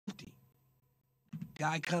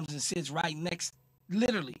Guy comes and sits right next,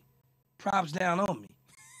 literally, props down on me.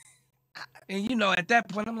 And, you know, at that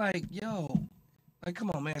point, I'm like, yo, like, come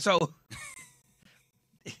on, man. So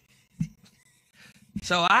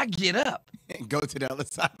I get up. And go to the other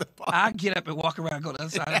side of the bar. I get up and walk around and go to the other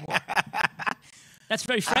side of the bar. That's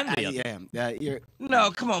very friendly of you.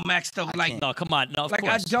 No, come on, Max. Though, like, no, come on. No, of like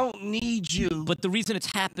course. I don't need you. But the reason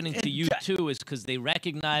it's happening to you, too, is because they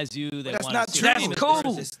recognize you. They That's want not to see true. That's you.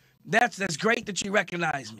 cool. That's great that you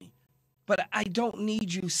recognize me. But I don't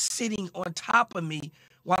need you sitting on top of me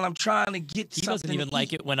while I'm trying to get He something doesn't even to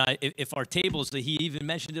like eat. it when if our tables, he even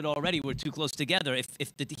mentioned it already, we're too close together.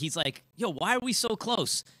 He's like, yo, why are we so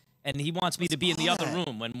close? And he wants me to be in the other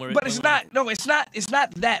room when we're. But it's not. No, it's not. It's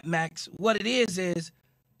not that, Max. What it is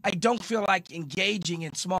I don't feel like engaging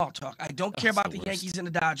in small talk. I don't care about the Yankees and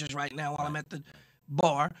the Dodgers right now while I'm at the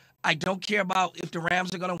bar. I don't care about if the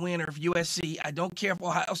Rams are going to win or if USC. I don't care if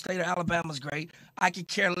Ohio State or Alabama's great. I could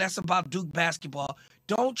care less about Duke basketball.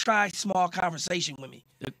 Don't try small conversation with me.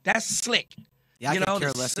 That's slick. Yeah, I You could know,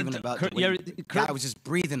 care the- less even the- about Kurt- the way yeah, guy was just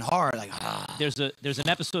breathing hard. Like, There's an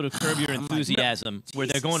episode of Curb Your Enthusiasm where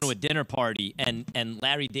they're going to a dinner party and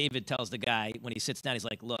Larry David tells the guy when he sits down, he's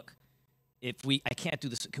like, look, I can't do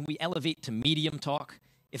this. Can we elevate to medium talk?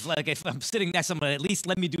 If I'm sitting next to someone, at least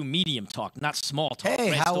let me do medium talk, not small talk.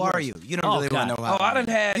 hey, right? It's how the are worst. you? You don't really want to know how I done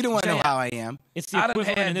had. You don't want to know Jay, how I am. It's the I done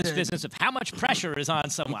equivalent in had this the- business of how much pressure is on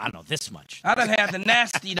someone. I don't know, this much. I done had the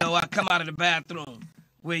nasty though. I come out of the bathroom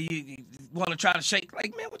where you want to try to shake.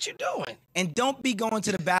 Like, man, what you doing? And don't be going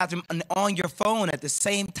to the bathroom on your phone at the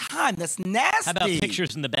same time. That's nasty. How about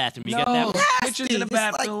pictures in the bathroom? You get No, that one? pictures in the Nasty.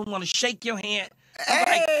 It's like- bathroom. Want to shake your hand? I'm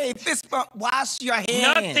like, Hey, fist bump. Wash your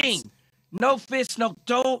hands. nothing. No fist. No.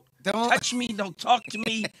 Don't Don't- touch me. Don't talk to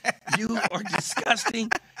me. You are disgusting.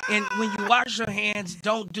 And when you wash your hands,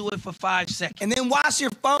 don't do it for 5 seconds. And then wash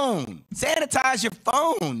your phone. Sanitize your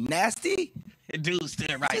phone. Nasty. The dude's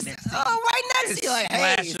there right next to you. Oh, right next to you. Like, hey,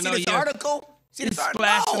 Splashing see on this your- article? See It's this article?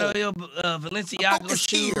 splashing No. on your Balenciaga Focus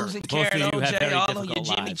here. shoes and Both of Karen you have OJ, very all on your difficult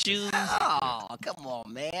Jimmy lives. shoes. Oh, come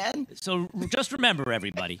on, man. So just remember,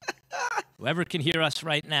 everybody, whoever can hear us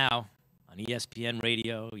right now on ESPN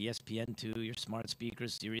Radio, ESPN2, your smart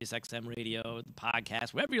speakers, Sirius XM Radio, the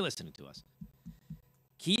podcast, wherever you're listening to us,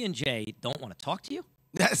 Key and Jay don't want to talk to you.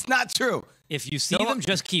 That's not true. If you see No. them,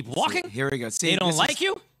 just keep walking. Here we go. See, They don't this is- like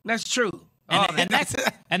you. That's true.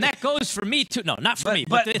 And that goes for me, too. No, not for me,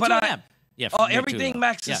 but, the two but of I- them. Yeah, for me, too, everything though.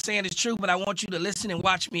 Max Yeah. is saying is true, but I want you to listen and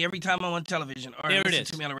watch me every time I'm on television or There it listen is.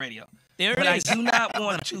 to me on the radio. There but it is. I do not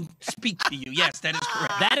want to speak to you. Yes, that is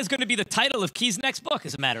correct. That is going to be the title of Key's next book,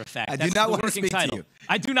 as a matter of fact. I do That's not the want to working speak to title. you.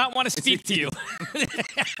 I do not want to speak to you.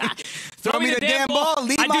 Throw me the damn ball.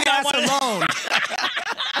 Leave I do my not ass wanna- alone.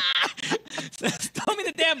 Throw me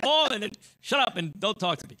the damn ball and then shut up and don't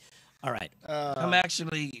talk to me. All right. I'm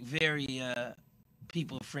actually very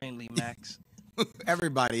people friendly, Max.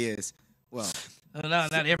 Everybody is. Well, No,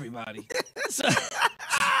 not everybody.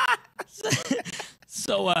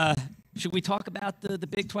 So, should we talk about the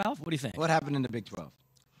Big 12? What do you think? what happened in the Big 12?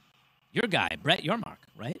 Your guy, Brett Yormark,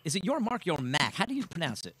 right? Is it Yormark, Yormack? How do you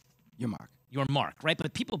pronounce it? Your mark. Yormark, right?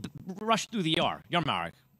 But people rush through the R.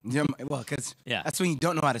 Yormark. Well, because Yeah. that's when you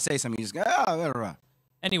don't know how to say something. You just go, oh, blah, blah, blah.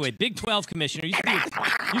 Anyway, Big 12 commissioner used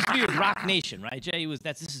to be with Rock Nation, right? Jay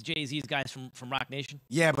this is Jay-Z's guys from Rock Nation.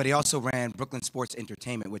 Yeah, but he also ran Brooklyn Sports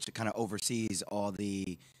Entertainment, which kind of oversees all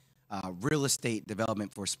the real estate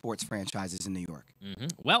development for sports franchises in New York.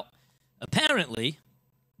 Well, apparently,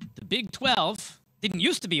 the Big 12 didn't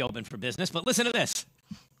used to be open for business, but listen to this.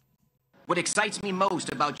 What excites me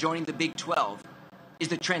most about joining the Big 12 is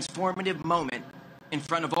the transformative moment in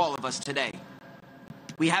front of all of us today.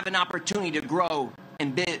 We have an opportunity to grow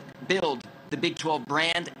and build the Big 12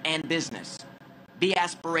 brand and business, be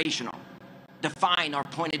aspirational, define our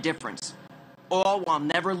point of difference, all while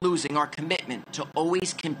never losing our commitment to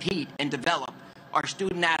always compete and develop our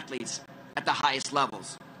student athletes at the highest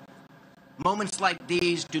levels. Moments like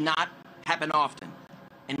these do not happen often,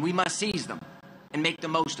 and we must seize them and make the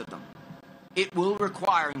most of them. It will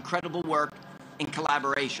require incredible work and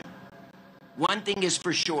collaboration. One thing is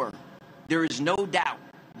for sure, there is no doubt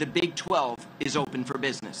the Big 12 is open for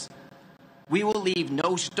business. We will leave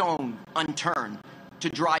no stone unturned to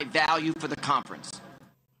drive value for the conference.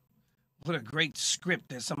 What a great script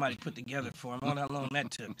that somebody put together for him. I don't know how long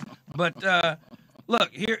that took. But look,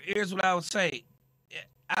 here's what I would say.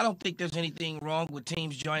 I don't think there's anything wrong with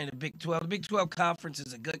teams joining the Big 12. The Big 12 conference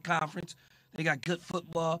is a good conference. They got good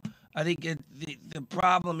football. I think the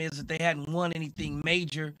problem is that they hadn't won anything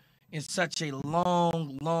major in such a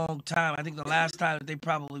long, long time. I think the last time that they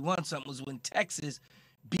probably won something was when Texas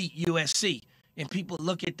beat USC. and people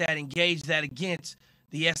look at that and gauge that against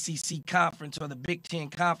the SEC conference or the Big Ten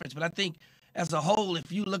conference. But I think as a whole,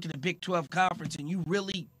 if you look at the Big 12 conference and you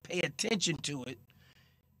really pay attention to it,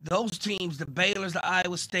 those teams, the Baylors, the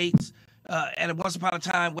Iowa States, and once upon a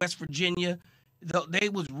time, West Virginia, they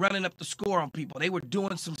was running up the score on people. They were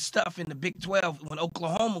doing some stuff in the Big 12 when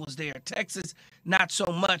Oklahoma was there. Texas, not so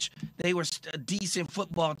much. They were a decent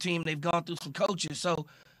football team. They've gone through some coaches. So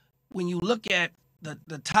when you look at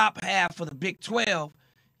the top half of the Big 12,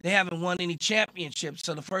 they haven't won any championships.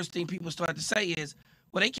 So the first thing people start to say is,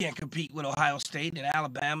 well, they can't compete with Ohio State and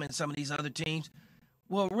Alabama and some of these other teams.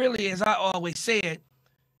 Well, really, as I always said,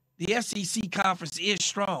 the SEC conference is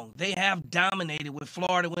strong. They have dominated with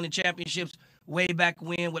Florida winning championships way back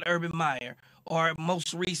when with Urban Meyer, or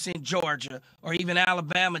most recent Georgia, or even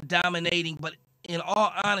Alabama dominating. But in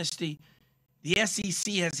all honesty, the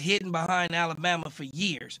SEC has hidden behind Alabama for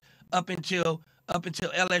years, up until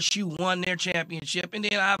LSU won their championship. And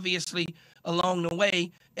then obviously along the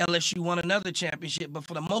way, LSU won another championship. But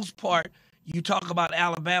for the most part, you talk about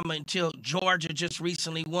Alabama until Georgia just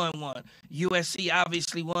recently won one. USC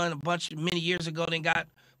obviously won many years ago, then got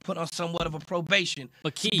put on somewhat of a probation.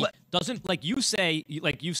 But doesn't, like you said,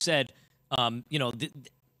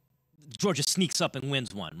 Georgia sneaks up and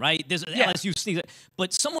wins one, right? There's LSU sneaks up,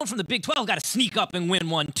 but someone from the Big 12 got to sneak up and win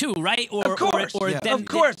one too, right? Of course.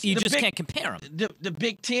 You just can't compare them. The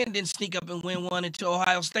Big 10 didn't sneak up and win one until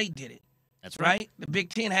Ohio State did it. That's right. The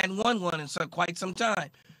Big 10 hadn't won one in quite some time.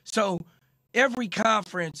 So every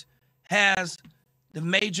conference has the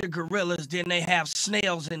major gorillas, then they have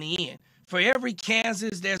snails in the end. For every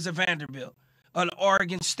Kansas, there's a Vanderbilt, an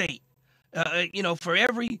Oregon State. For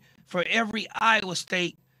every Iowa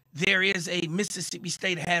State, there is a Mississippi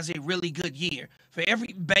State that has a really good year. For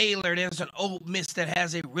every Baylor, there's an Ole Miss that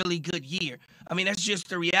has a really good year. I mean, that's just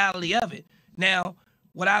the reality of it. Now,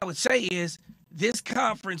 what I would say is this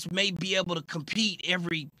conference may be able to compete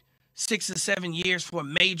every 6 or 7 years for a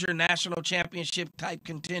major national championship type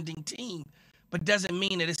contending team, but doesn't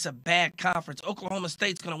mean that it's a bad conference. Oklahoma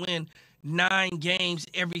State's going to win 9 games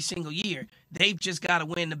every single year. They've just got to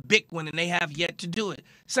win the big one, and they have yet to do it.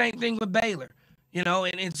 Same thing with Baylor.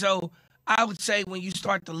 And so I would say when you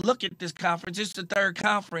start to look at this conference, it's the third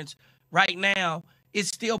conference right now. It's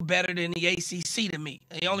still better than the ACC to me.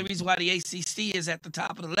 The only reason why the ACC is at the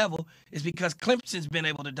top of the level is because Clemson's been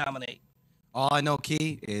able to dominate. All I know,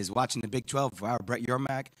 Key, is watching the Big 12 for our Brett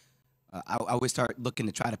Yormack. I always start looking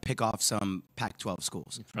to try to pick off some Pac-12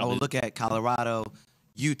 schools. I will look at Colorado,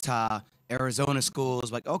 Utah, Arizona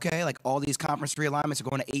schools, all these conference realignments are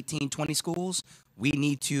going to 18, 20 schools. We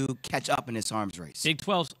need to catch up in this arms race. Big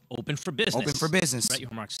 12's open for business. Open for business. Brett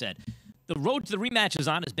Yormark said. The road to the rematch is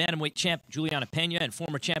on as bantamweight champ Juliana Pena and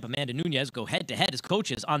former champ Amanda Nunes go head-to-head as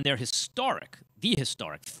coaches on their historic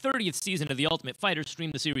 30th season of The Ultimate Fighter.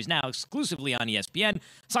 Stream the series now exclusively on ESPN.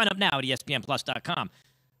 Sign up now at ESPNplus.com.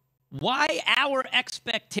 Why our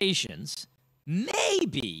expectations may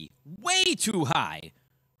be way too high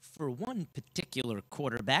for one particular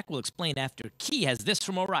quarterback. We'll explain after Key has this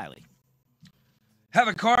from O'Reilly. Have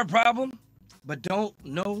a car problem, but don't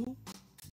know